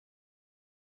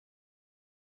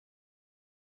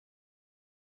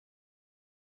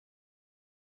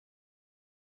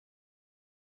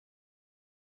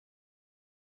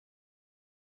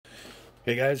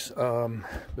Hey guys,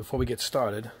 before we get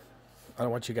started, I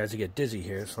don't want you guys to get dizzy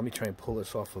here, so let me try and pull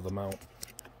this off of the mount.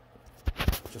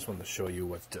 Just wanted to show you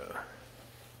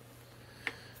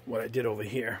what I did over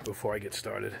here before I get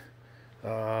started.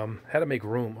 Had to make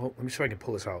room. Oh, let me see if I can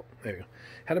pull this out. There you go.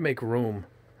 Had to make room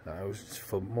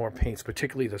for more paints,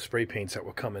 particularly the spray paints that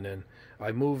were coming in.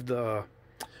 I moved the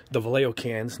Vallejo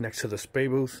cans next to the spray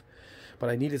booth,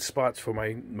 but I needed spots for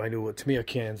my new Tamiya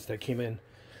cans that came in.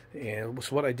 And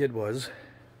so what I did was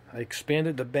I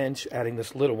expanded the bench, adding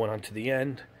this little one onto the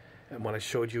end. And when I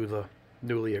showed you the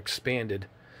newly expanded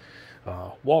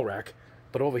wall rack,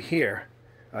 but over here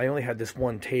I only had this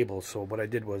one table. So what I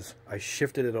did was I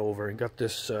shifted it over and got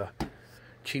this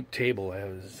cheap table.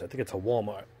 I think it's a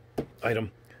Walmart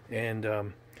item, and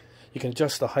you can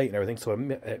adjust the height and everything. So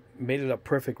I made it up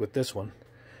perfect with this one.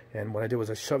 And what I did was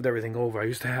I shoved everything over. I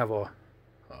used to have a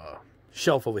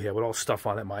shelf over here with all stuff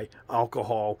on it, my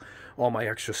alcohol, all my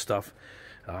extra stuff.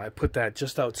 I put that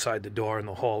just outside the door in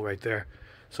the hall right there,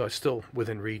 so it's still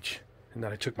within reach. And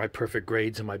then I took my perfect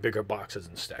grades and my bigger boxes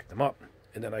and stacked them up.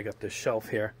 And then I got this shelf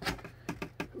here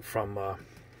from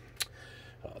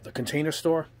the Container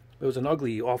Store. It was an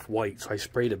ugly off-white, so I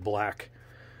sprayed it black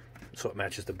so it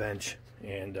matches the bench.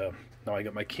 And now I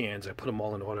got my cans. I put them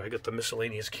all in order. I got the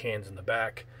miscellaneous cans in the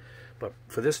back. But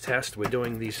for this test, we're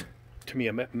doing these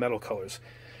Tamiya metal colors,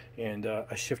 and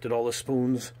I shifted all the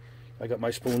spoons. I got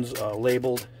my spoons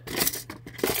labeled,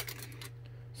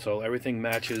 so everything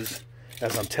matches.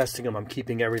 As I'm testing them, I'm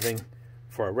keeping everything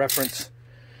for a reference,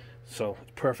 so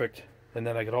it's perfect. And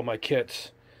then I got all my kits.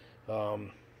 Now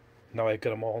I got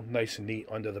them all nice and neat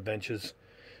under the benches,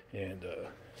 and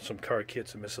some card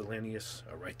kits and miscellaneous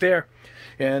are right there.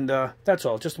 And that's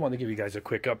all. Just wanted to give you guys a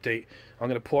quick update. I'm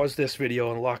going to pause this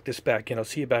video and lock this back in. I'll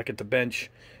see you back at the bench.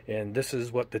 And this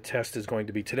is what the test is going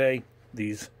to be today.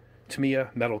 These Tamiya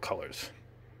metal colors.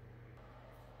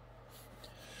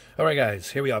 Alright guys,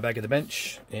 here we are back at the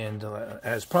bench. And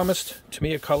as promised,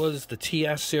 Tamiya colors, the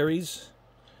TS series.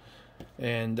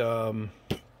 And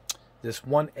this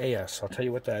 1AS. I'll tell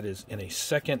you what that is in a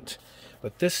second.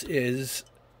 But this is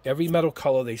every metal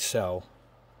color they sell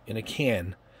in a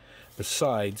can,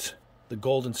 besides the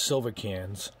gold and silver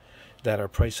cans that are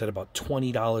priced at about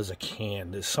 $20 a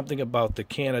can. There's something about the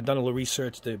can. I've done a little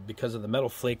research that because of the metal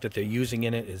flake that they're using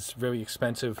in it is very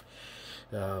expensive.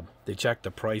 They jacked the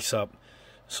price up.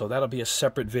 So that'll be a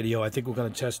separate video. I think we're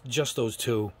going to test just those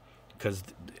two, because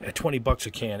at 20 bucks a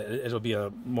can, it'll be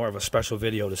more of a special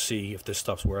video to see if this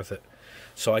stuff's worth it.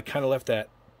 So I kind of left that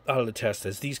out of the test,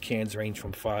 as these cans range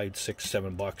from $5,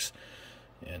 $6, $7,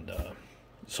 and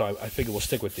so I figure we'll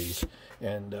stick with these.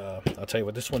 And I'll tell you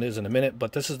what this one is in a minute,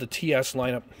 but this is the TS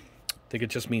lineup. I think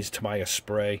it just means Tamiya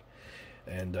spray,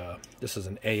 and this is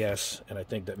an AS, and I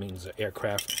think that means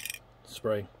aircraft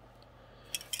spray.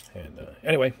 And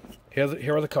anyway,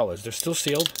 here are the colors. They're still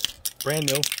sealed,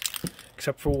 brand new,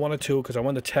 except for one or two, because I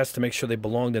wanted to test to make sure they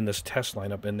belonged in this test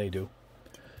lineup, and they do.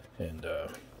 And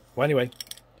well, anyway,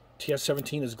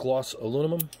 TS17 is gloss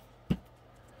aluminum.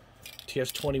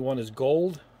 TS21 is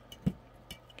gold.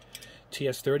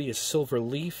 TS30 is silver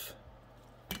leaf.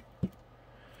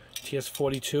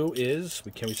 TS42 is,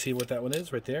 can we see what that one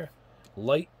is right there?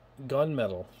 Light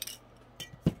gunmetal.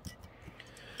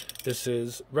 This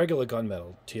is regular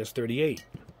gunmetal, TS38.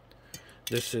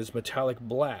 This is metallic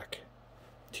black,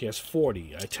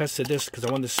 TS40. I tested this because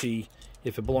I wanted to see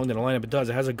if it belonged in the lineup. It does.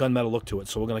 It has a gunmetal look to it,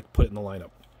 so we're going to put it in the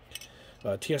lineup.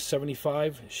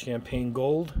 TS75, champagne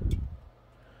gold.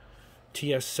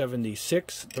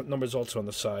 TS76, the number's also on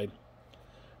the side.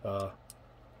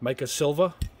 Mica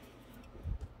silver.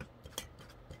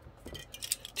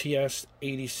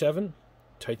 TS87,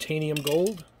 titanium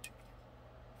gold.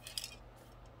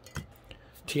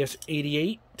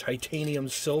 TS88, titanium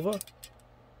silver.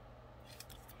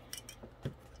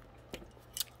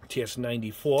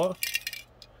 TS94,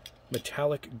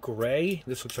 metallic gray.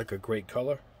 This looks like a great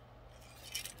color.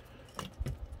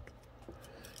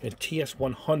 And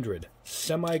TS100,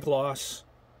 semi-gloss,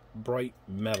 bright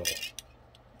metal,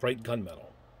 bright gunmetal.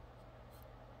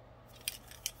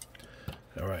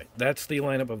 All right, that's the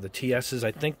lineup of the TSs.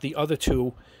 I think the other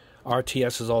two are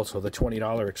TSs also, the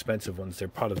 $20 expensive ones. They're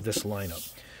part of this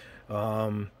lineup.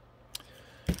 Now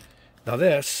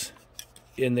this,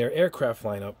 in their aircraft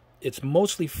lineup, it's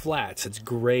mostly flats. It's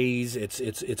grays.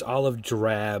 It's olive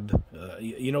drab.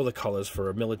 You know the colors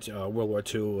for World War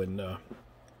II and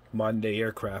modern day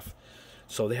aircraft.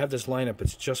 So they have this lineup.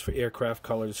 It's just for aircraft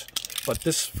colors. But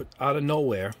this, out of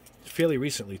nowhere, fairly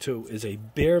recently too, is a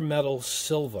bare metal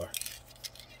silver.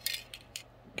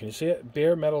 Can you see it?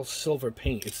 Bare metal silver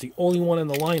paint. It's the only one in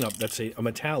the lineup that's a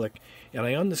metallic. And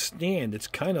I understand it's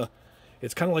kind of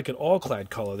It's kind of like an Alclad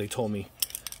color, they told me.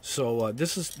 So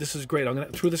this is great. I'm going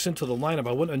to throw this into the lineup.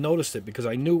 I wouldn't have noticed it because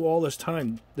I knew all this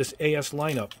time this AS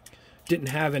lineup didn't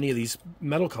have any of these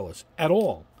metal colors at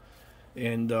all.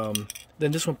 And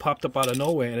then this one popped up out of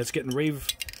nowhere, and it's getting rave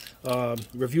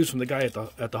reviews from the guy at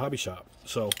the hobby shop.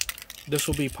 So this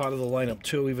will be part of the lineup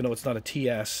too, even though it's not a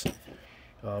TS.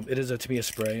 It is a Tamiya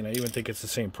spray, and I even think it's the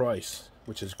same price,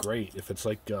 which is great. If it's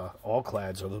like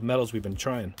Alclads or the metals we've been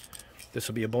trying, this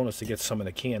will be a bonus to get some in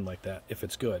a can like that if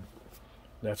it's good.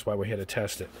 That's why we're here to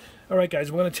test it. All right,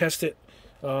 guys, we're going to test it.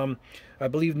 I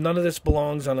believe none of this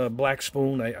belongs on a black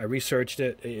spoon. I researched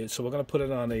it, so we're going to put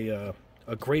it on a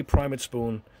gray primed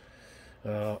spoon.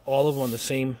 All of them on the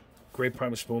same gray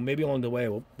primed spoon. Maybe along the way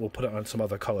we'll put it on some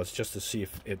other colors just to see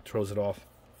if it throws it off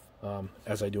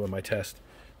as I do in my test.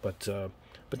 But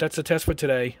that's the test for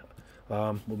today.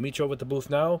 We'll meet you over at the booth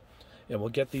now, and we'll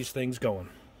get these things going.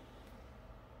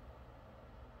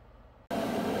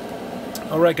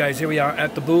 Alright guys, here we are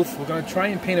at the booth. We're going to try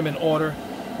and paint them in order.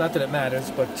 Not that it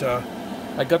matters, but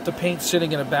I got the paint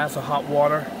sitting in a bath of hot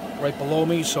water right below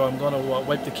me, so I'm going to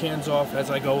wipe the cans off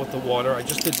as I go with the water. I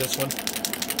just did this one.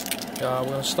 We're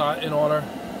going to start in order.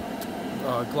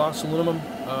 Gloss aluminum,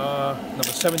 number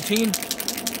 17.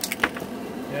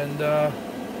 And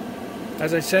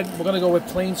as I said, we're going to go with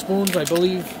plain spoons. I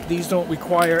believe these don't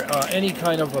require any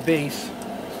kind of a base.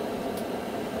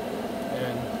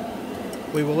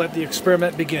 We will let the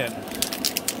experiment begin.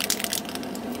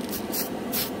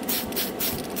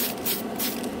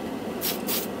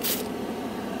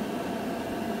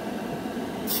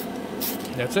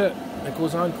 That's it. It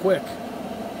goes on quick.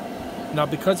 Now,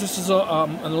 because this is an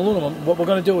aluminum, what we're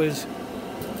going to do is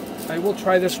I will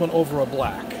try this one over a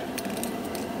black.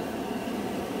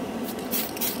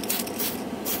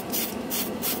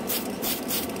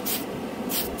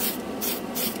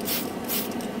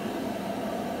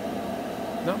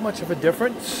 Not much of a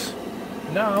difference.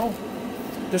 Now,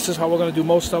 this is how we're going to do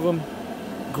most of them.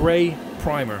 Gray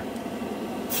primer.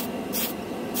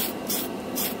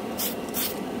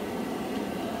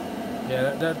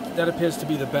 Yeah, that appears to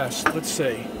be the best. Let's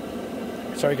see.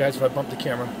 Sorry guys if I bumped the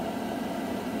camera.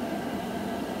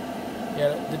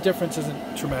 Yeah, the difference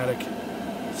isn't dramatic.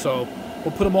 So,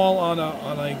 we'll put them all on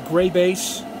a gray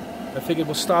base. I figured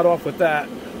we'll start off with that.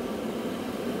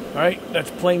 Alright,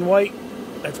 that's plain white.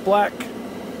 That's black.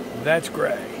 That's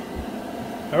gray.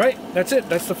 Alright, that's it.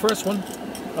 That's the first one.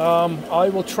 I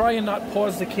will try and not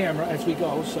pause the camera as we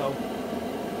go, so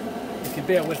if you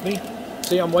bear with me.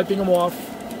 See, I'm wiping them off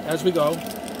as we go.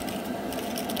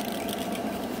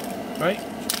 Alright,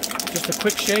 just a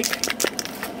quick shake.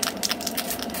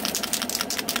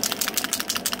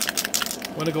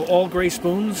 I'm going to go all gray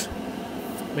spoons.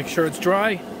 Make sure it's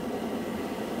dry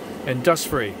and dust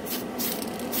free.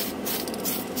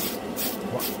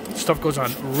 Stuff goes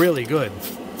on really good.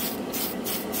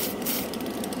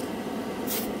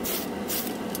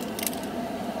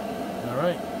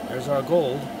 Alright, there's our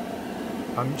gold.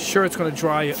 I'm sure it's going to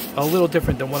dry a little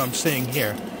different than what I'm seeing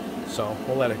here, so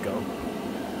we'll let it go.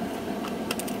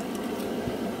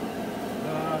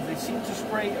 They seem to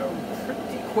spray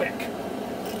pretty quick.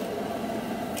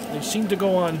 They seem to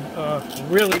go on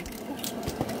really...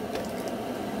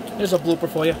 There's a blooper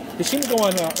for you. They seem to go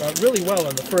on really well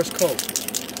on the first coat.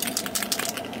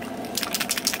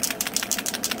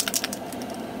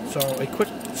 So a quick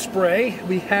spray.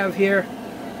 We have here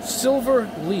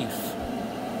Silver Leaf.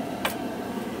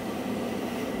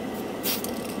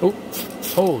 Oh,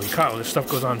 holy cow, this stuff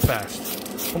goes on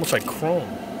fast. Almost like chrome.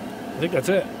 I think that's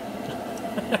it.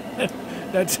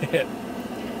 That's it.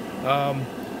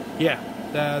 Yeah,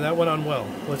 that went on well.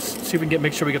 Let's see if we can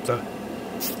make sure we get the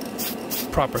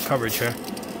proper coverage here.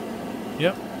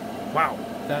 Yep. Wow,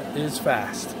 that is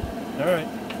fast. All right.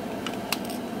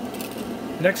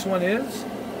 Next one is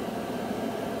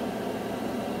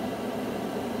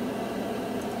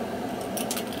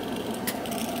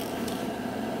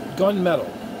gunmetal.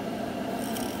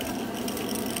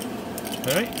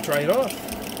 All right, dry it off.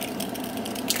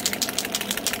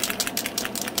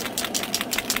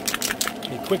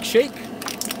 A quick shake.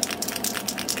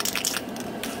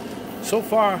 So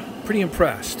far, pretty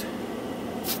impressed.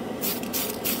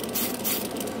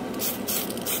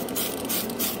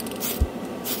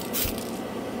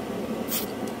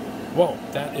 Whoa,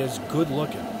 that is good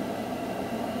looking.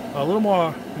 A little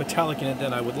more metallic in it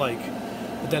than I would like.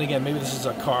 But then again, maybe this is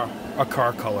a car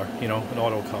color, you know, an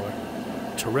auto color.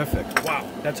 Terrific. Wow,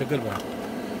 that's a good one.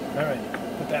 All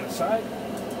right, put that aside.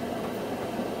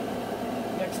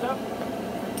 Next up.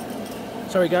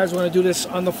 Sorry guys, we're going to do this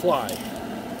on the fly.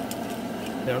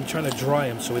 And I'm trying to dry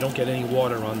them so we don't get any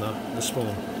water on the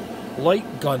spoon. Light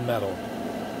gunmetal.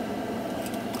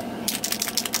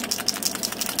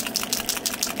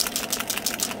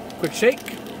 Quick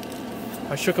shake.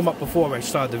 I shook them up before I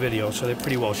started the video, so they're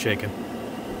pretty well shaken.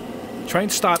 Try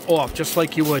and start off just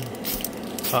like you would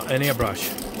an airbrush.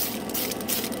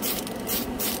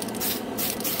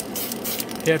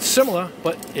 Yeah, it's similar,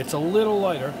 but it's a little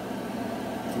lighter.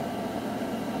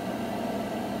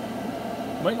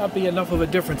 Might not be enough of a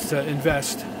difference to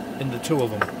invest in the two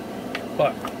of them,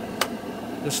 but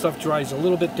this stuff dries a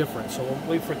little bit different, so we'll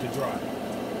wait for it to dry.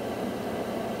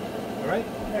 Alright,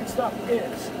 next up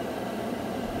is...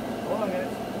 Hold on, guys.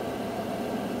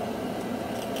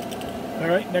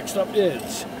 Alright, next up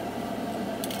is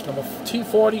number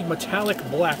T40 Metallic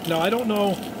Black. Now, I don't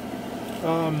know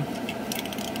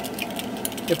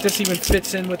if this even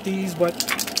fits in with these, but I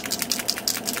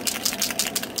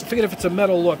figured if it's a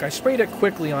metal look. I sprayed it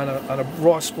quickly on a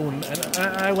raw spoon, and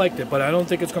I liked it, but I don't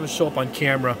think it's going to show up on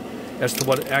camera as to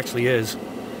what it actually is.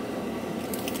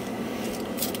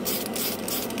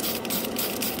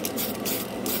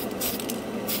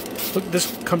 Look,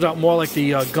 this comes out more like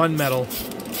the gunmetal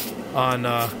on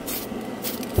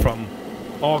from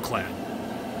Alclad,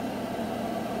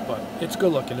 but it's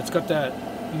good looking. It's got that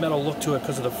metal look to it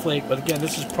because of the flake. But again,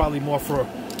 this is probably more for,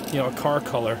 you know, a car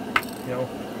color, you know.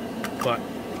 But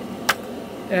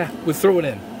yeah, we threw it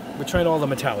in. We're trying all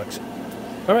the metallics.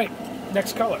 All right,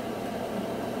 next color.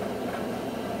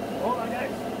 Hold on,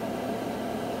 guys.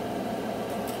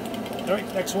 All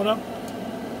right, next one up.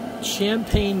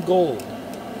 Champagne Gold.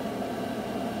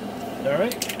 All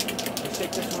right, let's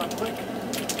take this one up quick.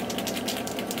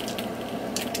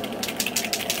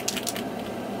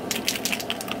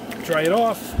 Dry it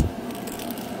off.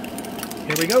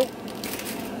 Here we go.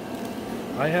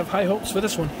 I have high hopes for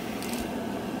this one.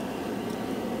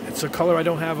 It's a color I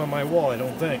don't have on my wall, I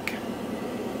don't think.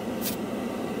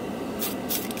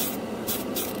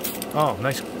 Oh,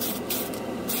 nice.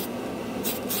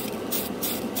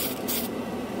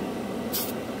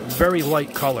 Very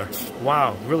light color.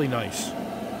 Wow, really nice.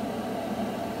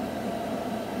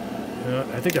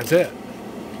 I think that's it.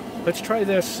 Let's try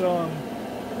this. I'm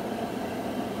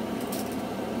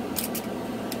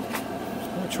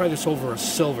going to try this over a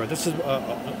silver. This is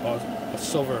a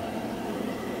silver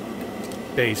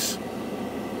base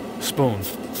spoon.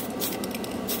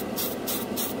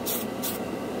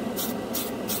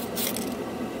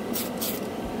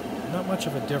 Not much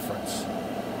of a difference.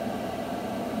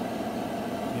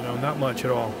 You know, not much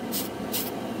at all.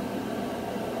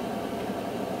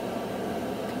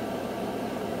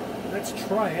 Let's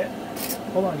try it.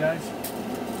 Hold on, guys.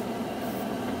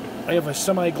 I have a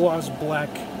semi-gloss black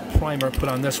primer put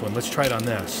on this one. Let's try it on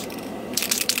this.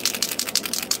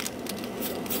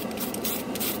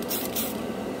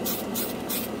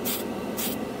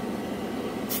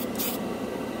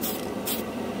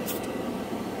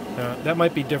 That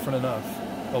might be different enough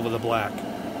over the black.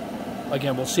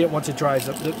 Again, we'll see it once it dries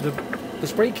up. The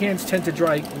spray cans tend to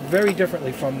dry very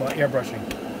differently from airbrushing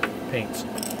paints.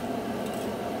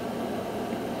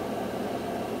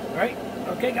 Alright,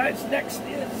 okay guys, next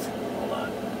is, hold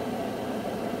on.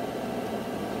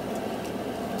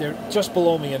 They're just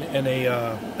below me in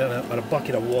a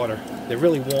bucket of water. They're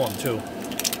really warm too.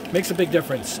 Makes a big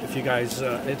difference if you guys,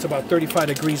 it's about 35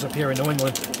 degrees up here in New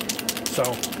England,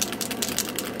 so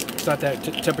it's not that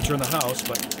temperature in the house,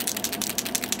 but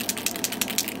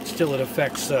still it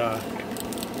affects the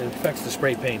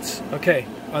spray paints. Okay,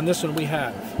 on this one we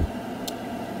have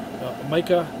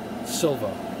mica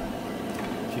silver.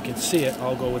 If you can see it,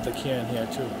 I'll go with the can here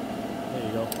too. There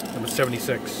you go, number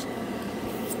 76.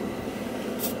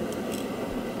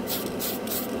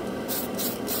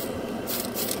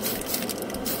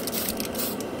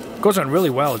 It goes on really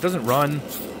well. It doesn't run.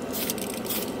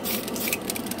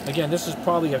 Again, this is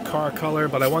probably a car color,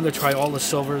 but I wanted to try all the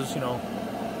silvers. You know,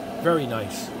 very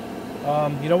nice.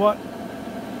 You know what?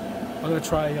 I'm gonna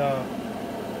try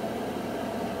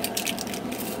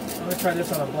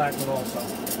this on a black one also.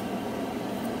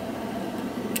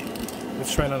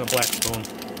 Let's try it on a black spoon.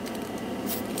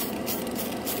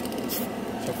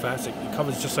 So fast, it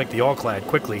covers just like the Alclad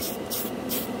quickly.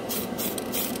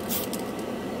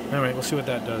 Alright, we'll see what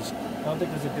that does. I don't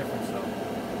think there's a difference though.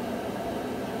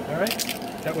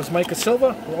 Alright, that was mica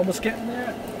silver. We're almost getting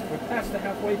there. We're past the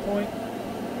halfway point.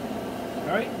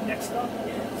 Alright, next up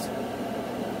is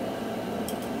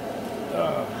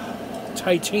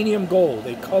titanium gold,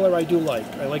 a color I do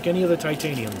like. I like any of the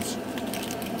titaniums.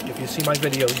 If you see my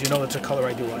videos, you know that's a color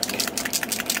I do like.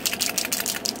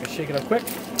 I shake it up quick.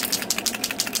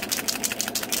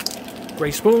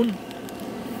 Gray spoon.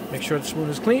 Make sure the spoon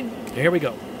is clean. And here we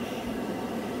go.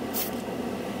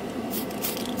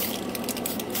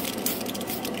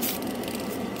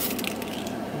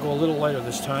 I'll go a little lighter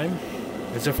this time,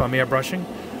 as if I'm airbrushing.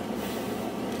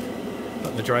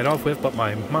 Nothing to dry it off with but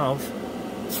my mouth.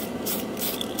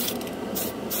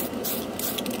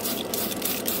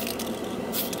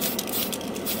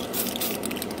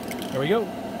 There we go.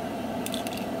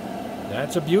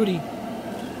 That's a beauty.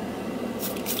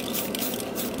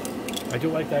 I do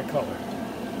like that color.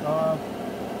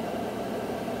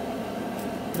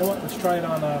 You know what? Let's try it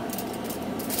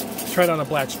on a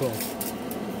black spoon.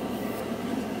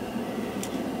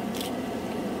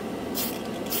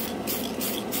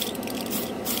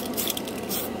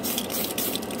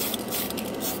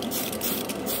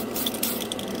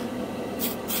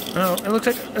 Oh, it looks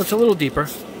like it's a little deeper.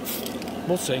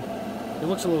 We'll see. It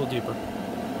looks a little deeper.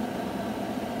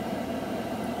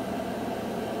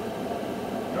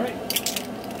 All right.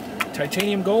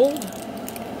 Titanium gold.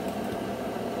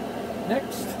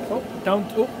 Next. Oh, down.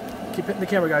 Oh, keep hitting the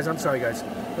camera, guys. I'm sorry, guys.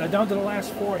 Now down to the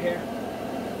last 4 here.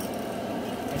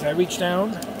 As I reach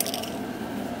down.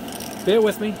 Bear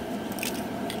with me.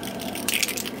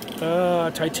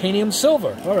 Titanium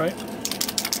silver. All right.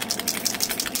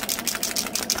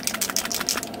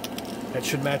 That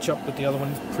should match up with the other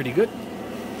one pretty good.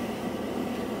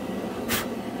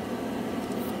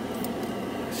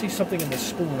 I see something in the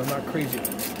spoon. I'm not crazy.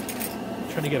 I'm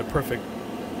trying to get a perfect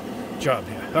job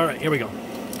here. All right, here we go.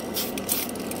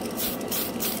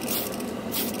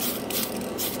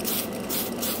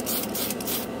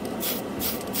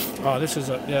 Oh, this is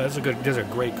a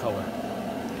great color.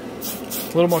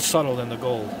 A little more subtle than the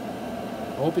gold.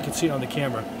 I hope you can see it on the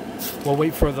camera. We'll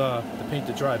wait for the paint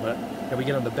to dry, but if we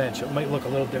get on the bench, it might look a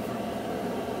little different.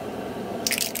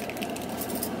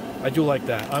 I do like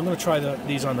that. I'm going to try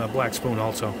these on the black spoon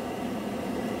also.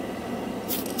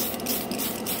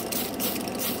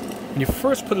 When you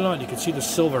first put it on, you can see the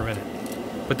silver in it,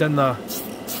 but then the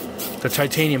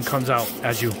titanium comes out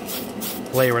as you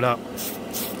layer it up.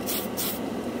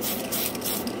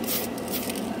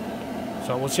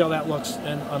 So we'll see how that looks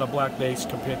on a black base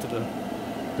compared to the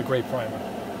gray primer.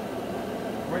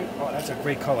 Great. Oh, that's a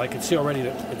great color. I can see already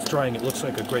that it's drying. It looks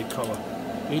like a great color.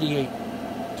 88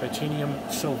 titanium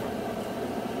silver.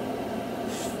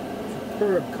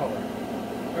 Superb color.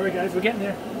 All right, guys, we're getting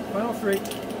there. Final 3.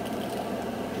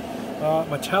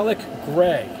 Metallic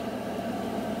gray.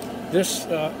 This,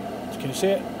 can you see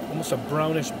it? Almost a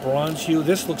brownish bronze hue.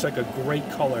 This looks like a great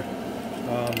color.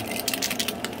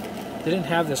 They didn't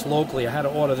have this locally. I had to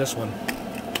order this one,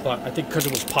 but I think because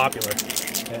it was popular,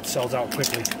 and it sells out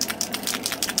quickly.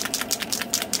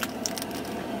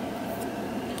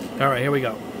 All right, here we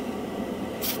go.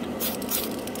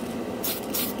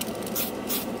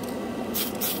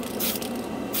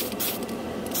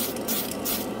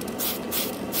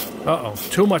 Uh-oh,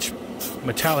 too much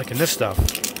metallic in this stuff.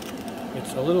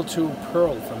 It's a little too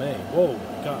pearl for me. Whoa,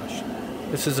 gosh.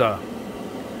 This is a...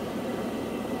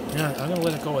 Yeah, I'm going to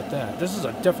let it go with that. This is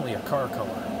definitely a car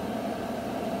color.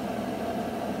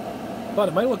 But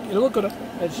it might look... It'll look good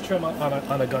edge trim on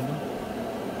a Gundam.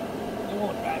 It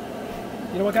won't look bad.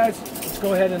 You know what, guys? Let's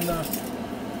go ahead and...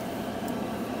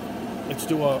 let's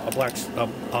do a black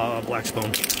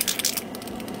spoon.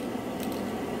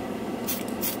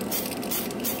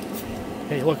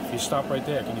 Hey, look, if you stop right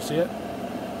there, can you see it?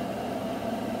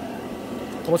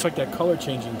 Almost like that color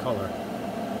changing color.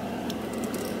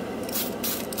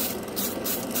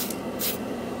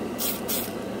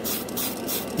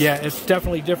 Yeah, it's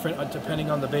definitely different depending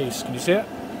on the base. Can you see it?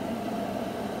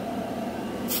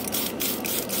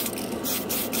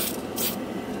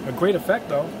 A great effect,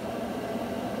 though.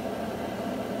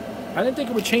 I didn't think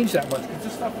it would change that much because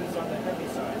this stuff is on the heavy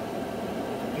side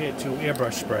compared to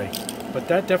airbrush spray. But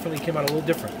that definitely came out a little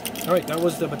different. All right, that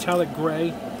was the metallic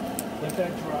gray. Let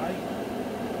that dry.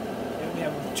 And we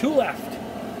have 2 left.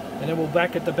 And then we'll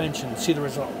back at the bench and see the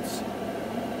results.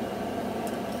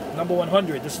 Number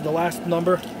 100. This is the last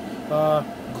number.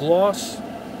 Gloss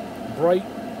Bright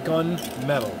Gun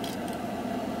Metal.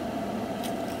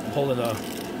 I'm holding a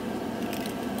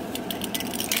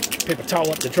paper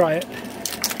towel up to dry it.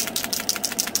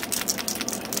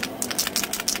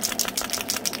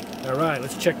 Alright,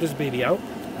 let's check this baby out.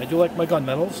 I do like my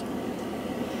gunmetals.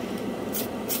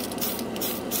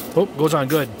 Oh, goes on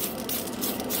good.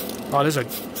 Oh, this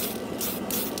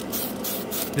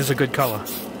is a good color.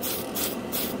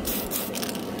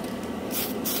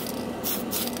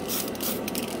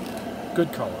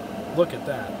 Good color. Look at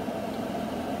that.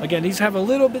 Again, these have a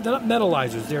little bit, they're not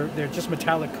metalizers, they're just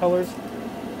metallic colors.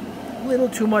 A little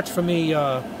too much for me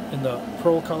in the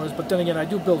pearl colors, but then again, I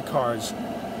do build cars.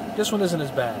 This one isn't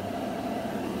as bad.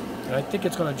 And I think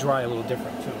it's going to dry a little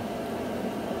different too.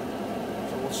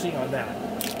 So we'll see on that.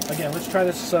 Again, let's try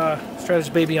this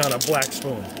baby on a black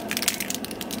spoon.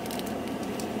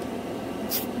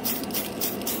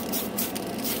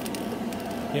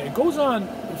 Yeah, it goes on,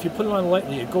 if you put it on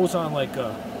lightly, it goes on like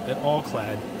an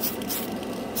Alclad,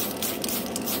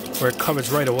 where it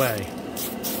covers right away.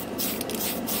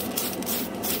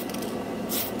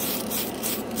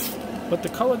 But the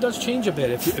color does change a bit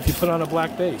if you put on a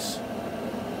black base.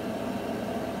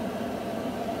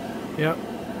 Yeah,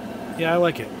 I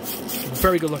like it.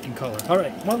 Very good looking color. All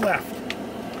right, one left.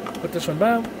 Put this one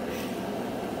down.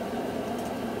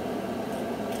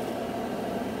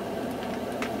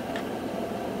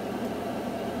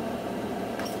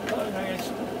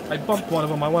 I bumped one of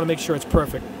them. I want to make sure it's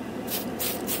perfect.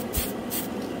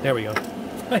 There we go.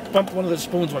 I bumped one of the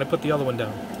spoons when I put the other one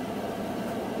down.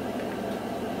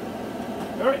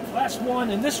 All right, last one,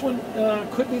 and this one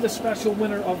could be the special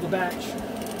winner of the batch.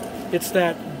 It's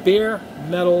that bare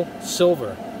metal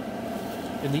silver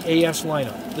in the AS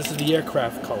lineup. This is the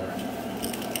aircraft color.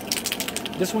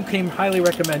 This one came highly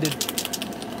recommended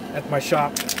at my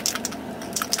shop.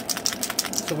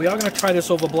 So we are going to try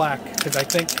this over black, because I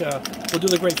think we'll do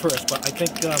the gray first, but I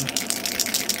think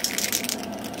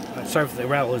sorry if the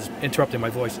rattle is interrupting my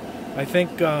voice. I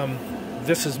think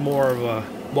this is more of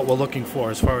what we're looking for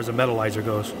as far as a metalizer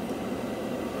goes.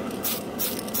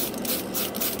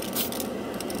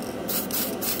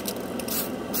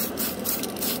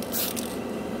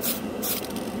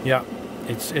 Yeah,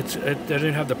 it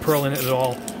didn't have the pearl in it at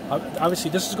all. Obviously,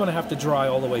 this is going to have to dry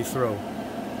all the way through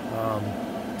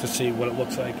to see what it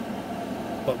looks like.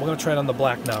 But we're going to try it on the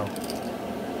black now.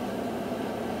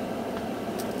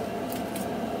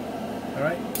 All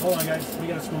right, hold on, guys. We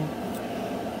got a spoon.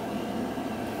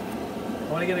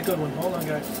 I want to get a good one. Hold on,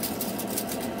 guys.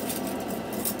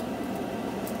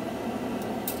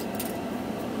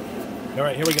 All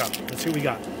right, here we go. Let's see what we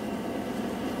got.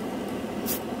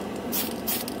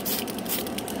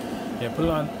 Yeah, put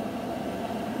it on.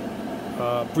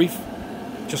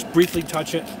 Just briefly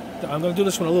touch it. I'm going to do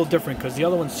this one a little different because the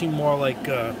other ones seem more like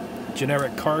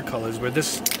generic car colors, where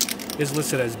this is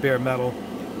listed as bare metal.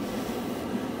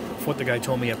 That's what the guy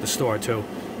told me at the store too.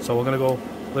 So we're going to go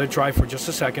let it dry for just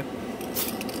a second.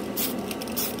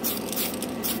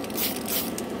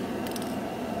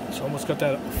 It's almost got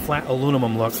that flat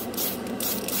aluminum look.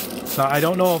 So I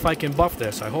don't know if I can buff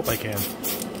this. I hope I can.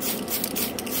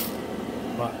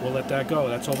 But we'll let that go.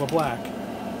 That's over black.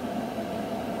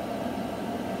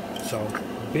 So,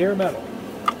 bare metal.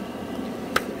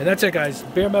 And that's it, guys.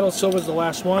 Bare metal silver is the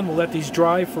last one. We'll let these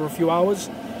dry for a few hours.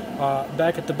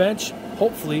 Back at the bench.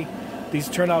 Hopefully, these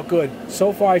turn out good.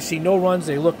 So far, I see no runs.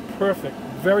 They look perfect.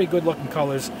 Very good looking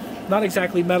colors. Not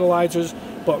exactly metalizers,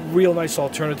 but real nice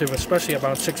alternative, especially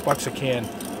about $6 a can.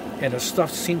 And the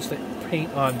stuff seems to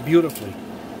paint on beautifully.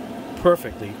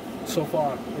 Perfectly. So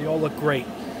far, they all look great.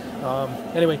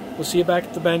 Anyway, we'll see you back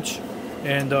at the bench,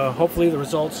 and hopefully the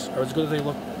results are as good as they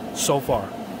look so far.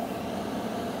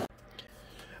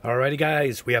 Alrighty,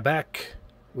 guys, we are back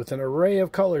with an array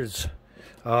of colors.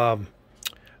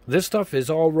 This stuff is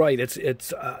all right.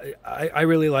 I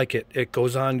really like it. It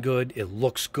goes on good. It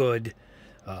looks good.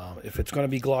 If it's going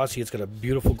to be glossy, it's got a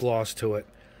beautiful gloss to it.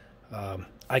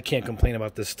 I can't complain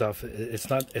about this stuff. It's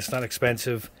not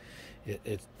expensive.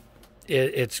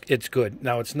 It's good.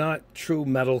 Now, it's not true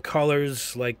metal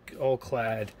colors like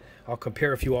Alclad. I'll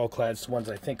compare a few Alclads to ones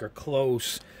I think are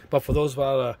close. But for those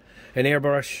without an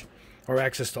airbrush or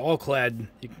access to Alclad,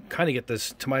 you can kind of get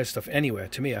this Tamiya stuff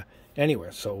Tamiya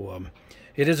anywhere. So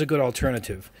it is a good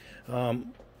alternative.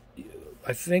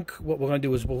 I think what we're going to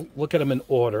do is we'll look at them in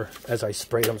order as I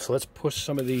spray them. So let's push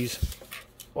some of these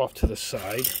off to the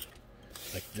side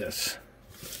like this,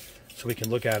 so we can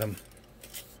look at them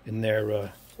in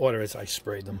their order as I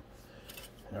sprayed them.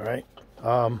 All right.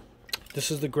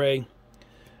 This is the gray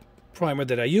primer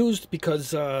that I used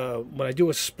because when I do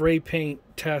a spray paint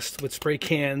test with spray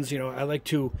cans, I like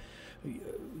to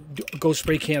go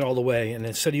spray can all the way, and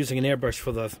instead of using an airbrush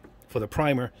for the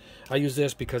primer, I use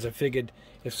this because I figured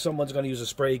if someone's going to use a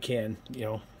spray can,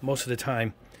 most of the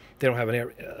time they don't have an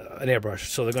airbrush,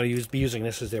 so they're going to be using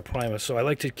this as their primer. So I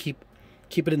like to keep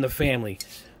it in the family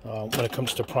when it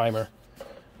comes to primer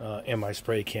and my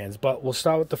spray cans. But we'll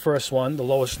start with the first one, the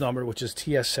lowest number, which is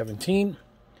TS17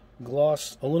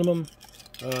 gloss aluminum.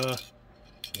 There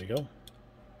we go.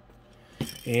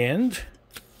 And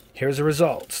here's the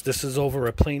results. This is over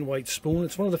a plain white spoon.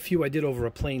 It's one of the few I did over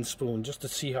a plain spoon just to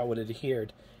see how it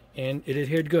adhered, and it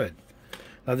adhered good.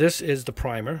 Now this is the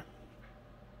primer.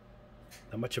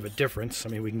 Not much of a difference. I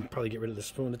mean, we can probably get rid of the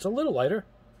spoon. It's a little lighter,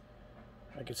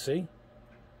 I can see.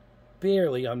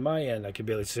 Barely on my end, I can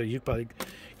barely see. You probably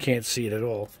can't see it at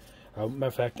all. Matter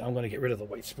of fact, I'm going to get rid of the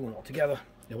white spoon altogether,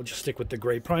 and we'll just stick with the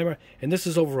gray primer. And this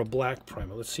is over a black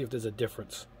primer. Let's see if there's a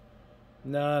difference.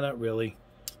 No, not really.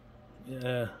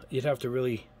 you'd have to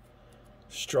really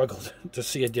struggle to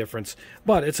see a difference.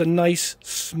 But it's a nice,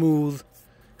 smooth,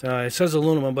 it says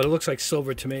aluminum, but it looks like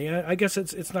silver to me. I guess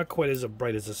it's not quite as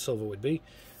bright as a silver would be,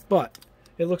 but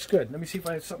it looks good. Let me see if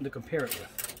I have something to compare it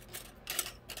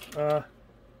with.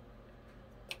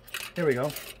 Here we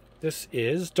go. This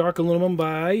is dark aluminum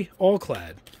by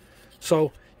Alclad.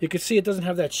 So you can see it doesn't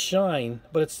have that shine,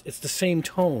 but it's the same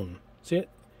tone. See it?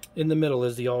 In the middle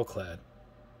is the Alclad.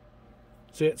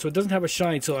 See it? So it doesn't have a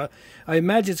shine. So I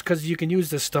imagine it's because you can use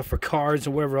this stuff for cars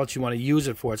and whatever else you want to use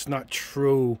it for. It's not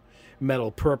true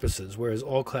metal purposes, whereas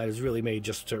Alclad is really made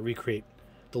just to recreate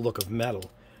the look of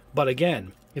metal. But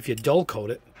again, if you dull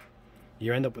coat it,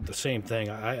 you end up with the same thing.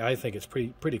 I think it's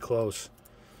pretty close.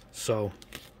 So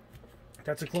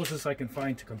that's the closest I can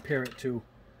find to compare it to.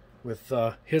 With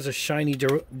here's a shiny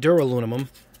duraluminum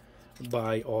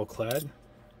by Alclad.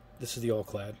 This is the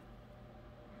Alclad.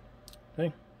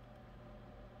 Okay.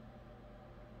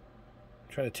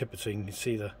 Try to tip it so you can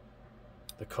see the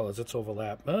colors. It's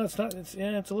overlap. No, it's not. It's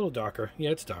a little darker.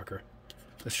 Yeah, it's darker.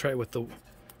 Let's try it with the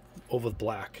over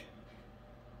black.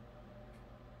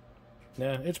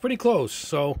 Yeah, it's pretty close.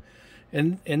 So,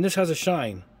 and this has a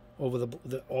shine over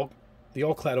the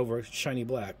Alclad over shiny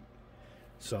black.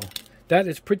 So that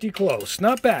is pretty close.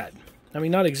 Not bad. I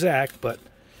mean, not exact, but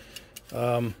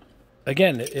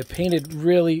again, it painted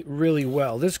really, really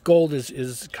well. This gold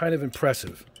is kind of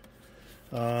impressive.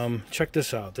 Check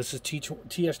this out. This is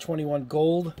TS21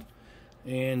 gold,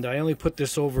 and I only put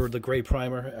this over the gray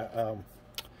primer.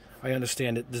 I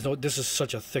understand it. This is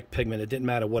such a thick pigment. It didn't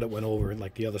matter what it went over.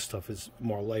 Like the other stuff is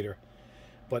more lighter.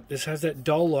 But this has that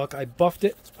dull look. I buffed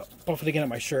it again at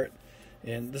my shirt,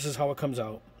 and this is how it comes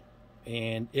out.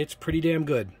 And it's pretty damn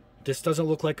good. This doesn't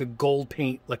look like a gold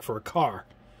paint like for a car.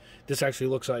 This actually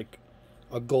looks like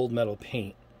a gold metal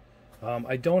paint.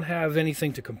 I don't have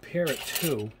anything to compare it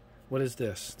to. What is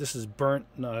this? This is burnt.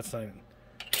 No, that's not even.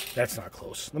 That's not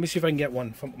close. Let me see if I can get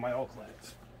one from my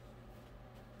Alclads.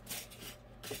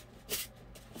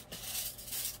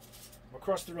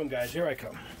 Across the room, guys. Here I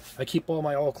come. I keep all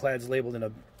my Alclads labeled in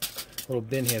a little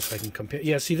bin here so I can compare.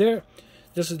 Yeah, see there?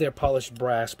 This is their polished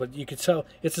brass, but you can tell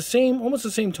it's the same, almost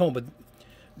the same tone, but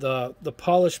the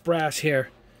polished brass here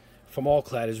from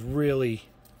Alclad is really.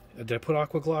 Did I put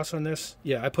aqua gloss on this?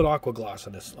 Yeah, I put aqua gloss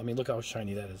on this. I mean, look how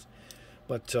shiny that is.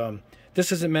 But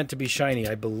this isn't meant to be shiny,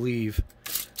 I believe.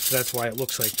 So that's why it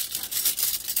looks like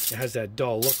it has that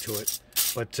dull look to it.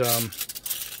 But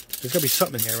there's got to be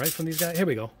something in here, right, from these guys? Here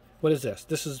we go. What is this?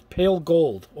 This is pale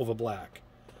gold over black.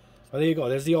 Oh, there you go.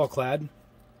 There's the Alclad.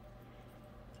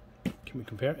 Can we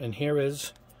compare? And here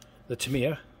is the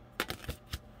Tamiya.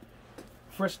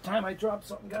 First time I dropped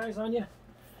something, guys, on you.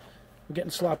 We're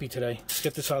getting sloppy today. Let's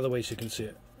get this out of the way so you can see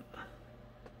it.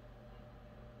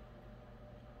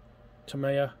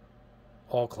 Tamiya,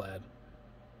 Alclad.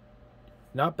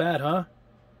 Not bad, huh?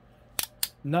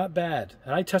 Not bad.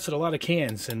 And I tested a lot of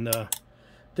cans, and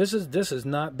this is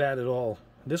not bad at all.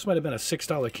 This might have been a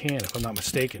 $6 can, if I'm not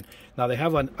mistaken. Now, they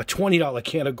have a $20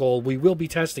 can of gold. We will be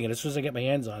testing it as soon as I get my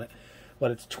hands on it. But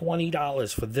it's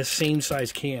 $20 for this same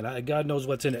size can. God knows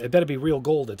what's in it. It better be real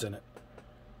gold that's in it.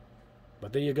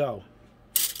 But there you go.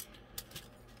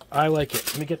 I like it.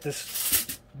 Let me get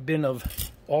this bin of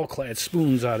Alclad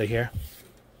spoons out of here.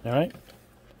 All right.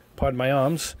 Pardon my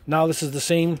arms. Now this is the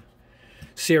same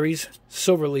series,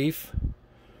 Silver Leaf.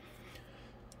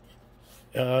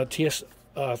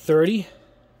 TS30.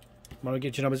 I'm going to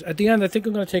get your numbers. At the end, I think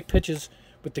I'm going to take pictures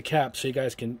with the cap so you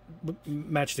guys can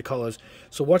match the colors.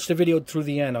 So watch the video through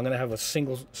the end. I'm going to have a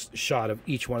single shot of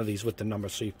each one of these with the number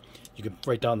so you can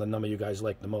write down the number you guys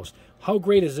like the most. How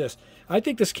great is this? I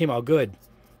think this came out good.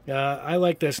 I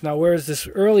like this. Now, whereas this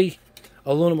early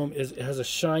aluminum it has a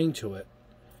shine to it.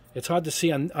 It's hard to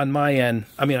see on my end.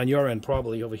 I mean, on your end,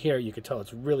 probably. Over here, you can tell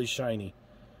it's really shiny.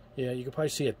 Yeah, you can probably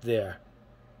see it there.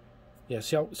 Yeah,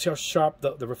 see how sharp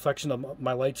the reflection of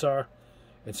my lights are?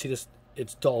 And see this,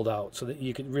 it's dulled out, so that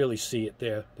you can really see it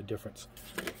there, the difference.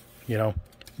 You know?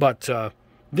 But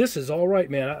this is all right,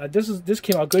 man. This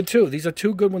came out good, too. These are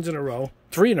two good ones in a row.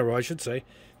 3 in a row, I should say.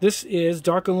 This is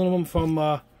dark aluminum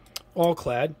from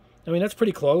Alclad. I mean, that's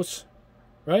pretty close,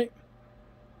 right?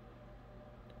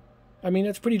 I mean,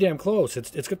 that's pretty damn close.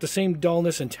 It's got the same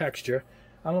dullness and texture.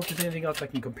 I don't know if there's anything else I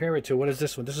can compare it to. What is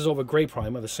this one? This is over gray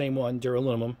primer, the same one,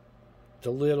 duraluminum. It's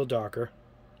a little darker,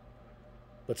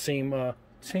 but same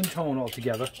tone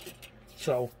altogether.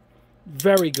 So,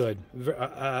 very good.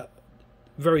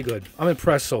 Very good. I'm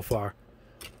impressed so far.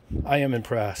 I am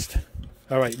impressed.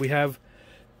 All right, we have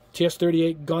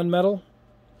TS38 gunmetal.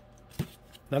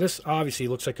 Now this obviously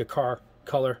looks like a car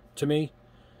color to me.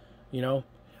 You know,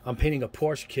 I'm painting a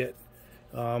Porsche kit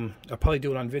I'll probably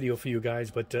do it on video for you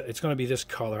guys, but it's going to be this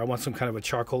color. I want some kind of a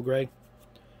charcoal gray.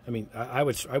 I mean, I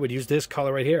would use this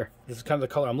color right here. This is kind of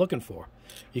the color I'm looking for.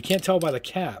 You can't tell by the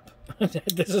cap.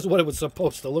 This is what it was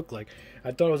supposed to look like.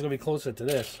 I thought it was going to be closer to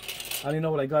this. I don't even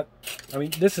know what I got. I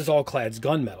mean, this is Alclad's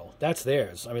gunmetal. That's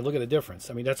theirs. I mean, look at the difference.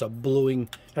 I mean, that's a bluing.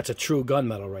 That's a true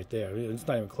gunmetal right there. It's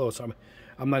not even close. I'm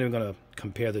not even going to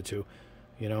compare the two.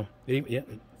 You know, yeah,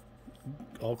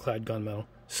 Alclad gunmetal.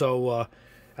 So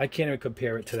I can't even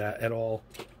compare it to that at all.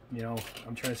 You know,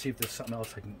 I'm trying to see if there's something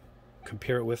else I can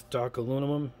compare it with. Dark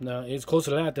aluminum. No, it's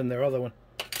closer to that than their other one.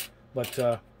 But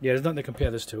yeah, there's nothing to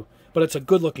compare this to. But it's a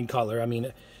good looking color. I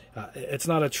mean, it's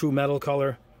not a true metal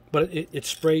color, but it's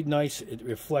sprayed nice. It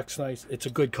reflects nice. It's a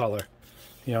good color.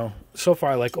 You know, so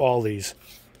far I like all these.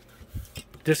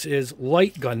 This is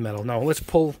light gunmetal. Now let's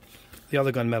pull the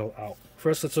other gunmetal out.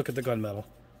 First, let's look at the gunmetal.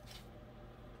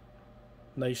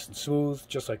 Nice and smooth,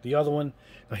 just like the other one.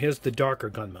 Now here's the darker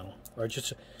gunmetal. Or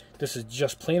just, this is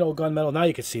just plain old gunmetal. Now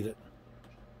you can see that.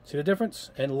 See the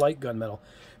difference? And light gunmetal.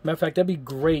 Matter of fact, that'd be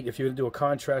great if you would do a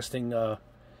contrasting the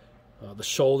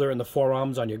shoulder and the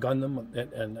forearms on your Gundam,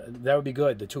 and that would be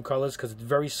good. The two colors, because it's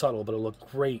very subtle, but it'll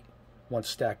look great once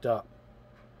stacked up.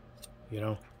 You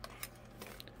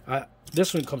know,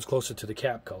 this one comes closer to the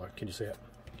cap color. Can you see it?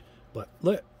 But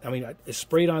look, I mean, it's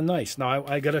sprayed on nice. Now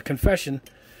I got a confession.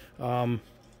 I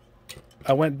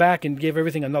went back and gave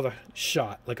everything another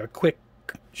shot, like a quick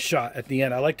shot at the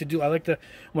end. I like to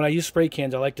when I use spray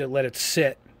cans, I like to let it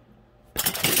sit.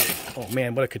 Oh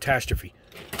man, what a catastrophe.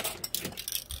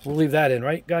 We'll leave that in,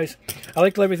 right, guys? I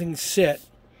like to let everything sit,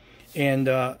 and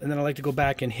then I like to go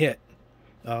back and hit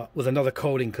with another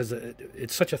coating, because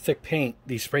it's such a thick paint,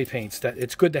 these spray paints, that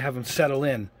it's good to have them settle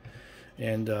in.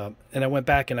 And I went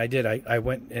back and I did. I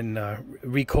went and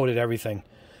recoated everything.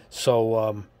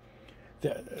 So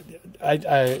I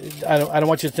don't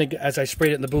want you to think as I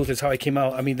sprayed it in the booth is how I came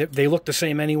out. I mean, they look the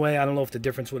same anyway. I don't know if the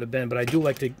difference would have been, but I do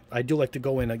like to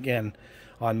go in again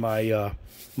on my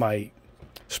my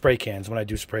spray cans when I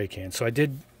do spray cans. So I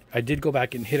did go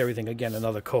back and hit everything again,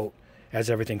 another coat, as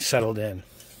everything settled in.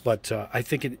 But I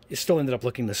think it still ended up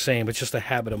looking the same. It's just a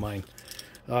habit of mine.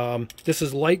 This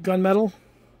is light gunmetal.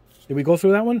 Did we go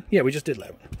through that one? Yeah, we just did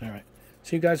that one. All right.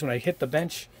 See, you guys, when I hit the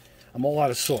bench, I'm all out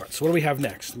of sorts. What do we have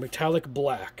next? Metallic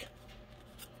black.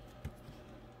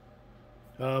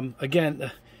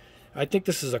 Again, I think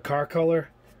this is a car color.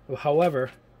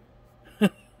 However,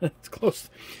 it's close.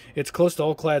 It's close to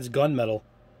Alclad's gunmetal.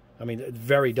 I mean,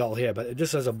 very dull here, but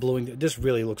this has a bluing. This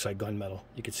really looks like gunmetal.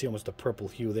 You can see almost a purple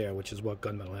hue there, which is what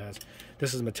gunmetal has.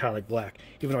 This is metallic black.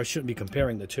 Even though I shouldn't be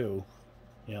comparing the two,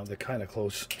 you know, they're kind of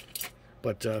close.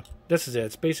 But this is it.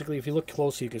 It's basically, if you look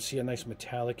closely, you can see a nice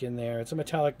metallic in there. It's a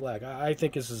metallic black. I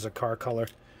think this is a car color.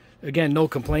 Again, no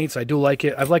complaints. I do like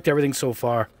it. I've liked everything so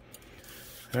far.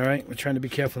 All right, we're trying to be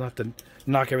careful not to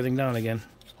knock everything down again.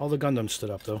 All the Gundams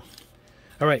stood up, though.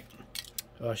 All right,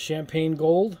 champagne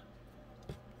gold,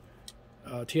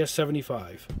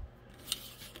 TS-75.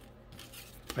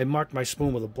 I marked my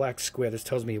spoon with a black square. This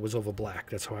tells me it was over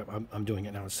black. That's how I'm doing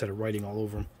it now instead of writing all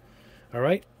over them. All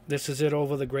right, this is it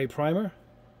over the gray primer.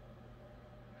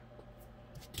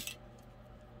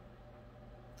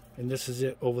 And this is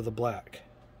it over the black.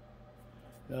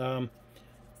 You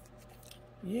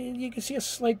can see a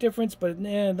slight difference, but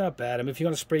nah, not bad. I mean, if you're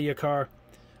going to spray your car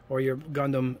or your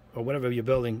Gundam or whatever you're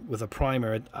building with a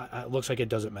primer, it looks like it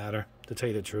doesn't matter, to tell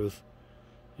you the truth.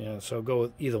 Yeah, so go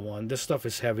with either one. This stuff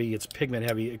is heavy. It's pigment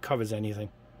heavy. It covers anything,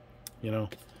 you know.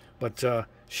 But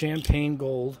champagne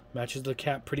gold matches the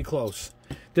cap pretty close.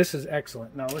 This is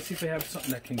excellent. Now, let's see if we have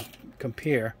something that can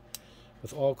compare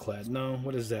with Alclad. No,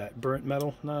 what is that? Burnt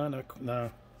metal? No, not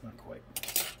quite.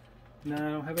 No,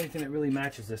 I don't have anything that really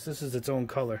matches this. This is its own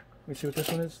color. Let me see what this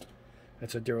one is.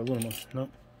 That's a duraluminum.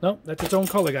 No, that's its own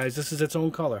color, guys. This is its own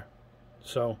color.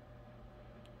 So,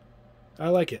 I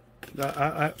like it.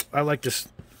 I like this.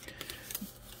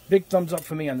 Big thumbs up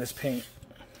for me on this paint.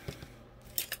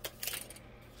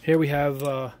 Here we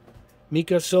have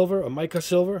mica silver, or mica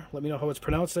silver. Let me know how it's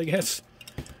pronounced, I guess.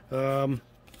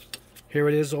 Here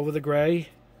it is over the gray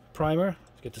primer.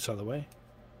 Let's get this out of the way.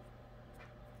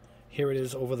 Here it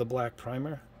is over the black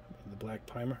primer.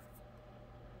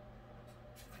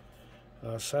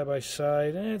 Side by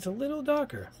side, it's a little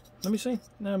darker. Let me see.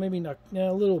 No, maybe not.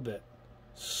 Yeah, a little bit.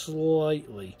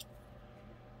 Slightly.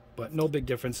 But no big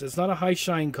difference. It's not a high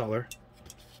shine color.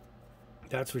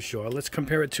 That's for sure. Let's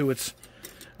compare it to its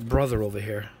brother over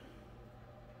here.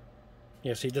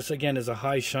 Yeah, see, this again is a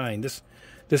high shine. This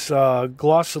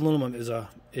gloss aluminum is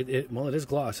well, it is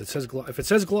gloss. It says if it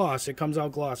says gloss, it comes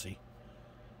out glossy.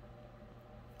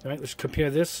 All right, let's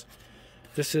compare this.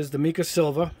 This is the mica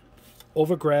silver.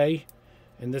 over gray,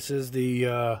 and this is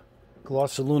the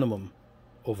gloss aluminum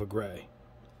over gray.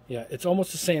 Yeah, it's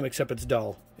almost the same except it's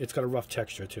dull. It's got a rough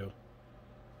texture too.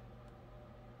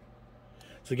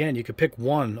 So again, you could pick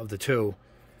one of the two,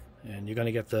 and you're going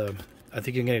to get the, I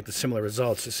think you're going to get the similar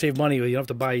results. To save money, you don't have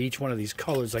to buy each one of these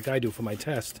colors like I do for my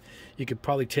test. You could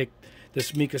probably take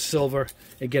this mica silver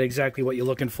and get exactly what you're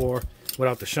looking for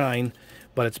without the shine,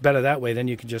 but it's better that way. Then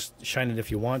you can just shine it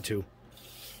if you want to.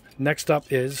 Next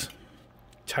up is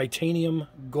titanium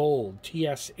gold,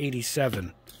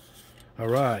 TS87. All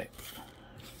right.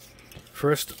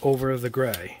 First over the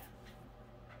gray.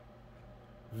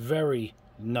 Very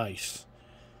nice.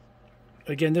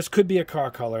 Again, this could be a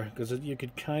car color because you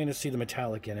could kind of see the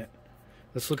metallic in it.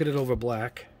 Let's look at it over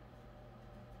black.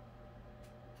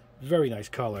 Very nice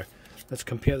color. Let's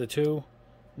compare the two.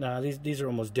 Nah, these are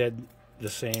almost dead the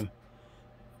same.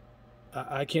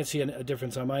 I can't see a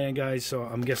difference on my end, guys, so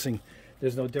I'm guessing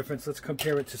there's no difference. Let's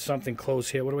compare it to something close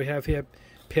here. What do we have here?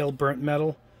 Pale burnt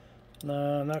metal?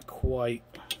 No, not quite.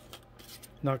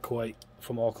 Not quite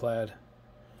from Alclad.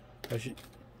 You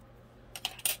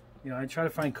know, I try to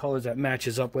find colors that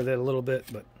matches up with it a little bit,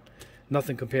 but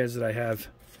nothing compares that I have.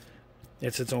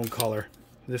 It's its own color.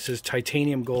 This is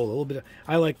titanium gold. A little bit.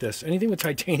 I like this. Anything with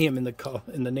titanium in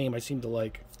the name, I seem to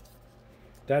like.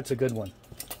 That's a good one.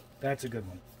 That's a good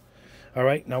one. All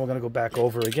right, now we're going to go back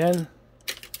over again.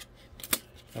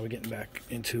 Now we're getting back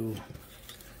into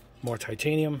more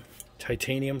titanium.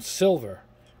 Titanium silver.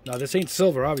 Now this ain't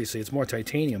silver, obviously. It's more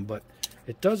titanium, but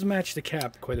it does match the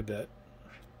cap quite a bit.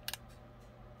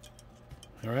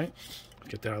 All right,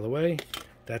 get that out of the way.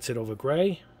 That's it over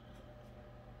gray.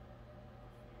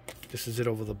 This is it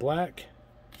over the black.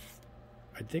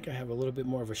 I think I have a little bit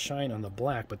more of a shine on the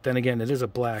black, but then again, it is a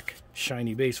black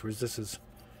shiny base, whereas this is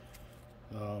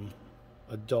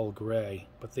a dull gray.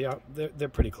 But they're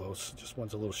pretty close. Just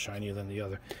one's a little shinier than the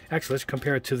other. Actually, let's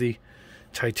compare it to the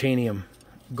titanium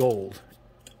gold,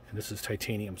 and this is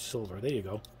titanium silver. There you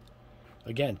go.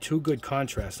 Again, two good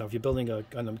contrasts. Now, if you're building a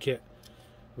Gundam kit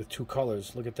with two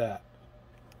colors, look at that.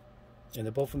 And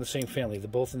they're both from the same family. They're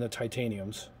both in the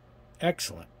titaniums.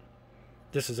 Excellent.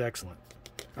 This is excellent.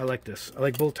 I like this. I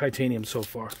like both titaniums so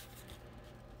far.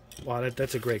 Wow,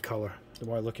 that's a great color the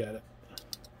more I look at it.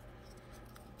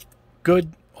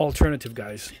 Good alternative,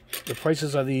 guys. The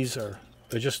prices of these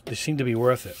they seem to be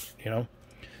worth it, you know.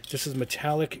 This is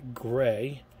metallic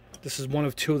gray. This is one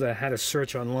of two that I had to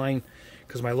search online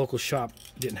because my local shop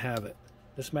didn't have it.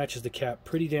 This matches the cap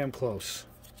pretty damn close.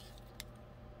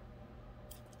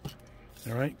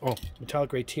 All right. Oh,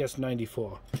 metallic gray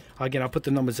TS94. Again, I'll put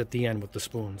the numbers at the end with the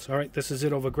spoons. All right, this is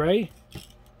it over gray.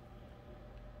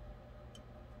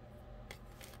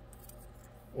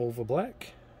 Over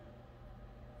black.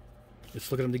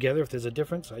 Let's look at them together if there's a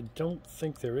difference. I don't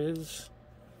think there is.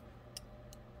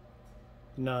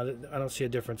 No, I don't see a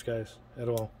difference, guys, at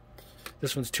all.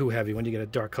 This one's too heavy when you get a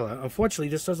dark color. Unfortunately,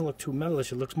 this doesn't look too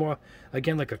metalish. It looks more,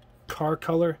 again, like a car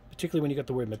color, particularly when you got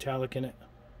the word metallic in it.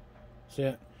 See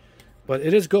it? But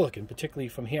it is good looking, particularly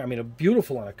from here. I mean,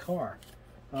 beautiful on a car.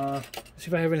 Let's see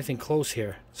if I have anything close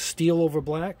here. Steel over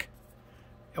black.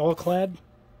 Alclad.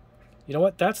 You know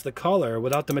what? That's the color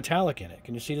without the metallic in it.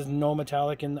 Can you see there's no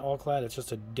metallic in Alclad? It's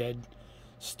just a dead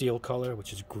steel color,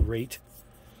 which is great.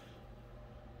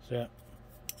 So, yeah,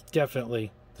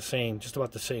 definitely the same, just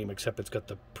about the same, except it's got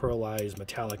the pearlized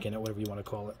metallic in it, whatever you want to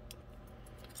call it.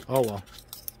 Oh, well.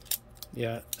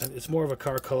 Yeah, it's more of a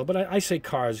car color. But I say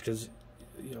cars because,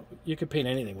 you know, you can paint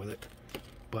anything with it.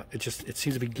 But it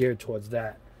seems to be geared towards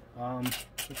that.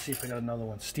 Let's see if I got another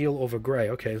one. Steel over gray.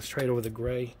 Okay, let's try it over the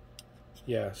gray.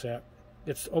 Yeah, so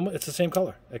it's the same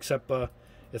color, except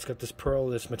it's got this pearl,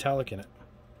 this metallic in it.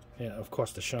 Yeah, of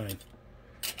course, the shine.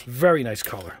 Very nice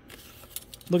color.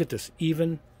 Look at this.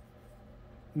 Even.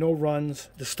 No runs.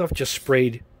 The stuff just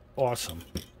sprayed awesome.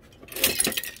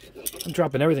 I'm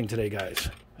dropping everything today, guys.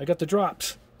 I got the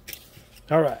drops.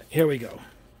 All right, here we go.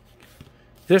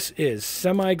 This is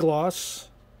semi-gloss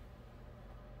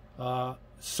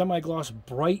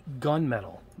bright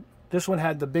gunmetal. This one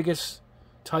had the biggest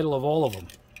title of all of them.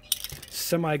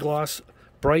 Semi-gloss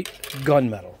bright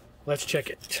gunmetal. Let's check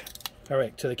it. All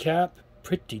right, to the cap,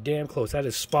 pretty damn close. That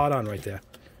is spot on right there.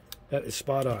 That is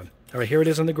spot on. All right, here it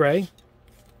is on the gray.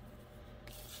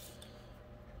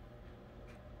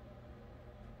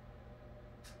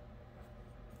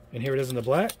 And here it is in the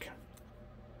black.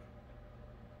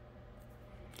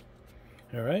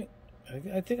 All right.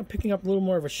 I think I'm picking up a little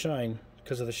more of a shine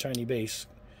because of the shiny base.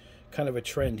 Kind of a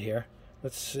trend here.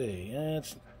 Let's see.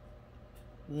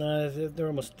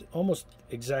 They're almost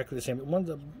exactly the same. One's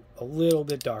a little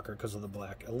bit darker because of the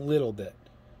black. A little bit.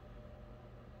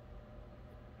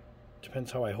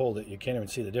 Depends how I hold it. You can't even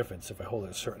see the difference if I hold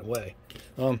it a certain way.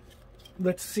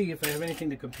 Let's see if I have anything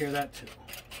to compare that to.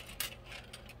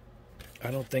 I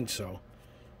don't think so.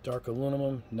 Dark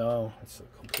aluminum, no. It's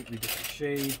a completely different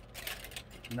shade.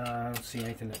 No, I don't see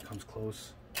anything that comes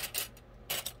close.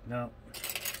 No.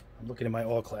 I'm looking at my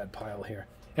Alclad pile here.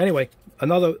 Anyway,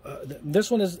 another.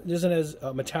 This one isn't as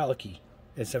metallic-y,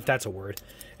 as if that's a word,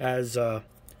 as the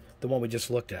one we just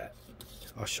looked at.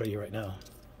 I'll show you right now.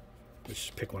 Let's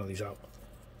just pick one of these out.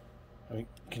 I mean,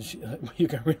 you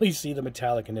can really see the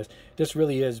metallic in this. This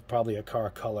really is probably a car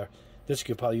color. This you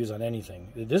could probably use on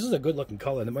anything. This is a good-looking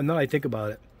color. Now that I think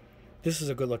about it, this is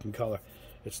a good-looking color.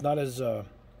 It's not as, I don't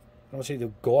want to say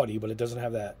the gaudy, but it doesn't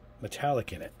have that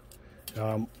metallic in it.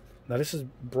 Now this is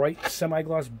bright,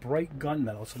 semi-gloss, bright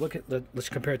gunmetal. So look at let's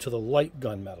compare it to the light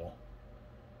gunmetal.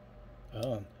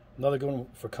 Another good one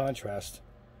for contrast.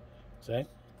 See?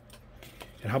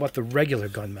 And how about the regular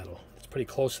gunmetal? It's pretty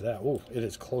close to that. Oh, it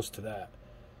is close to that.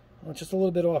 Well, just a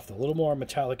little bit off, though. A little more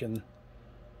metallic in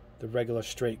the regular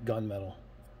straight gunmetal.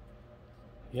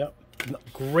 Yep.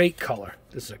 Great color.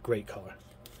 This is a great color.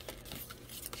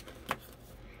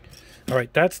 All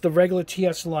right, that's the regular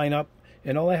TS lineup.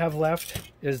 And all I have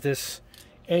left is this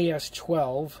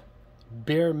AS12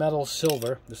 bare metal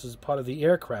silver. This is part of the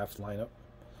aircraft lineup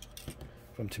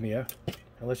from Tamiya.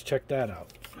 And let's check that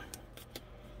out.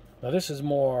 Now this is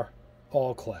more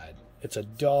Alclad. It's a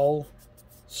dull,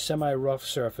 semi-rough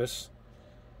surface.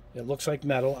 It looks like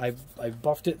metal. I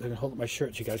buffed it. I'm gonna hold up my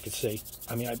shirt so you guys can see.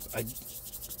 I mean,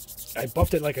 I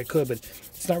buffed it like I could, but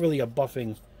it's not really a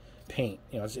buffing paint.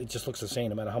 You know, it just looks the same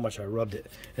no matter how much I rubbed it.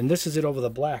 And this is it over the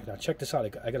black. Now check this out.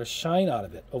 I got a shine out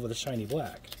of it over the shiny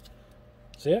black.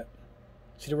 See it?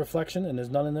 See the reflection? And there's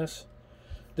none in this.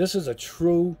 This is a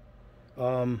true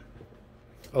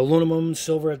aluminum,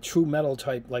 silver, true metal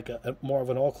type, like more of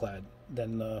an Alclad.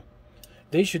 Then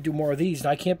they should do more of these. And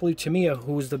I can't believe Tamiya,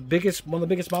 who is one of the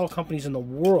biggest model companies in the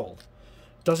world,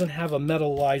 doesn't have a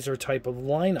metalizer type of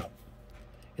lineup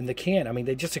in the can. I mean,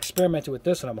 they just experimented with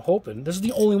this, and I'm hoping this is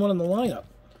the only one in the lineup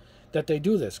that they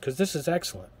do this, because this is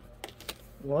excellent.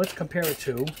 Well, let's compare it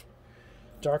to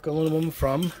dark aluminum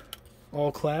from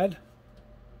Alclad.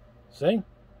 See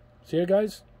it,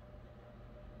 guys?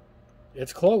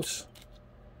 It's close.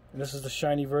 And this is the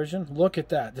shiny version. Look at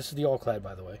that. This is the Alclad,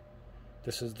 by the way.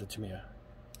 This is the Tamiya.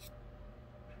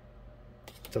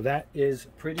 So that is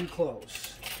pretty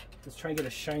close. Let's try and get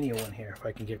a shinier one here if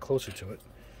I can get closer to it.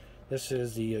 This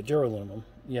is the duraluminum.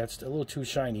 Yeah, it's a little too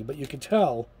shiny, but you can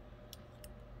tell.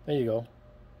 There you go.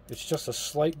 It's just a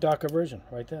slight darker version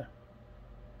right there.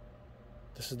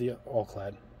 This is the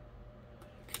Alclad.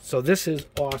 So this is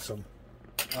awesome.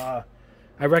 I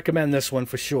recommend this one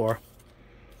for sure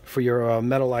for your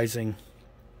metallizing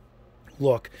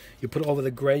look. You put it over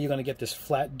the gray, you're going to get this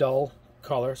flat, dull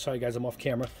color. Sorry guys, I'm off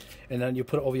camera. And then you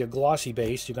put it over your glossy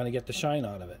base, you're going to get the shine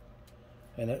out of it.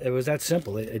 And it was that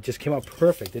simple. It just came out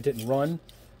perfect. It didn't run.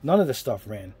 None of the stuff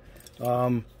ran.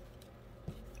 I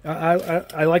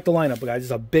like the lineup, guys.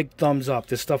 It's a big thumbs up.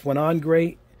 This stuff went on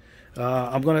great.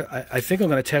 I think I'm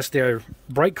gonna test their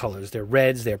bright colors, their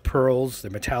reds, their pearls,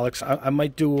 their metallics. I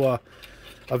might do a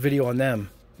video on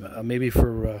them. Maybe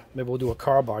we'll do a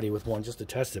car body with one just to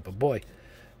test it. But boy,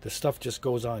 the stuff just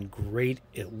goes on great.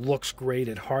 It looks great.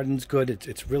 It hardens good.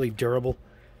 It's really durable.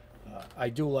 I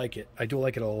do like it. I do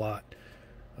like it a lot.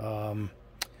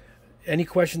 Any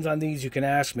questions on these you can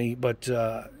ask me, but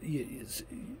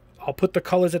I'll put the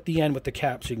colors at the end with the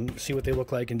cap so you can see what they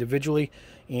look like individually,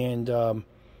 and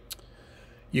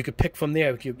you could pick from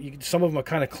there. Some of them are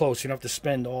kind of close. You don't have to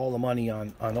spend all the money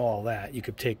on all that. You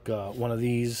could take one of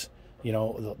these, you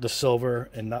know, the silver,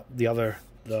 and not the other,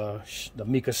 the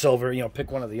mica silver. You know, pick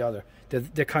one or the other.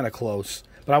 They're kind of close,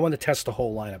 but I want to test the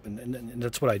whole lineup, and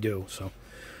that's what I do. So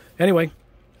anyway,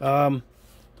 a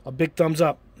big thumbs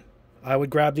up. I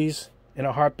would grab these in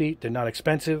a heartbeat. They're not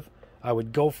expensive. I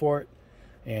would go for it.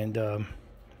 And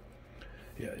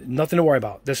yeah, nothing to worry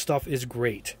about. This stuff is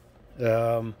great.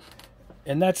 And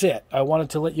that's it. I wanted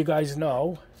to let you guys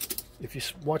know, if you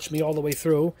watched me all the way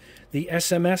through, the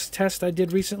SMS test I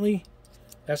did recently.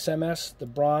 SMS, the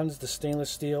bronze, the stainless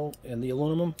steel, and the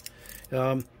aluminum.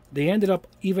 They ended up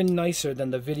even nicer than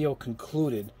the video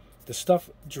concluded. The stuff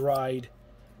dried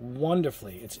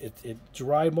wonderfully. It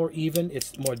dried more even.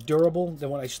 It's more durable than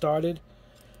when I started.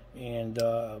 And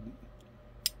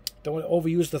don't want to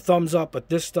overuse the thumbs up, but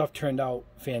this stuff turned out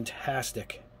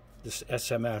fantastic. This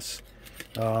SMS.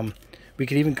 We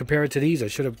could even compare it to these. I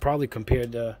should have probably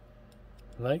compared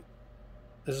like,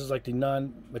 this is like the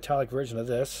non-metallic version of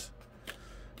this.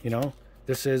 You know,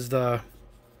 this is the,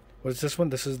 what is this one?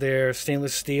 This is their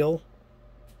stainless steel.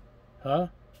 Huh?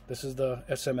 This is the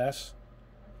SMS.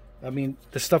 I mean,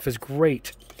 this stuff is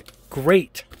great.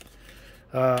 Great.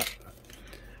 I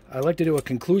like to do a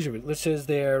conclusion. This is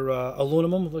their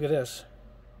aluminum. Look at this.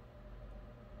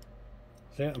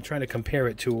 See, I'm trying to compare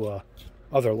it to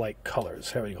other light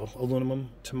colors. Here we go.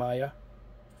 Aluminum, Tamiya.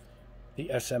 The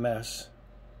SMS.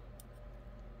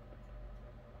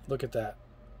 Look at that.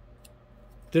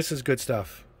 This is good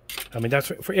stuff. I mean, that's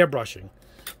for airbrushing.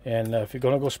 And if you're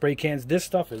going to go spray cans, this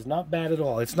stuff is not bad at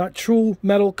all. It's not true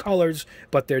metal colors,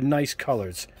 but they're nice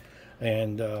colors.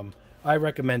 And I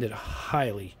recommend it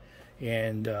highly.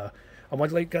 And I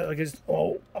want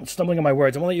to I'm stumbling on my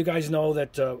words. I want to let you guys know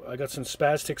that I got some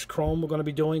Spastics chrome we're going to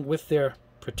be doing with their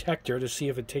protector to see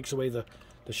if it takes away the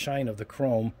shine of the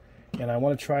chrome. And I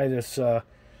want to try this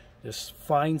this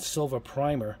fine silver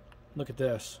primer. Look at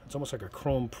this. It's almost like a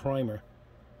chrome primer.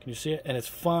 Can you see it? And it's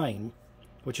fine,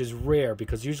 which is rare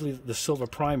because usually the silver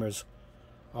primers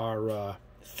are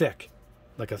thick,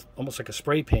 like almost like a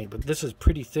spray paint. But this is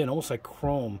pretty thin, almost like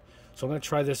chrome. So I'm going to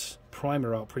try this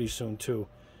primer out pretty soon too.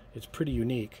 It's pretty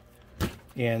unique.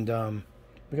 And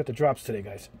we got the drops today,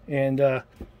 guys. And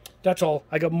that's all.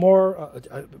 I got more,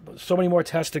 so many more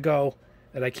tests to go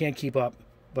that I can't keep up.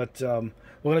 But we're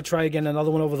going to try again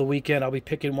another one over the weekend. I'll be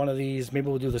picking one of these. Maybe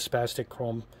we'll do the Spastic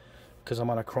Chrome because I'm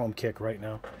on a Chrome kick right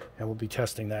now. And we'll be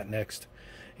testing that next.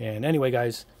 And anyway,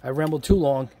 guys, I rambled too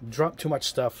long, dropped too much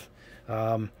stuff.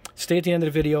 Stay at the end of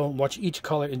the video and watch each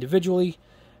color individually.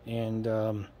 And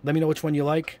let me know which one you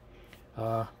like.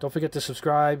 Don't forget to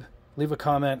subscribe, leave a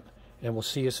comment, and we'll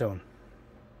see you soon.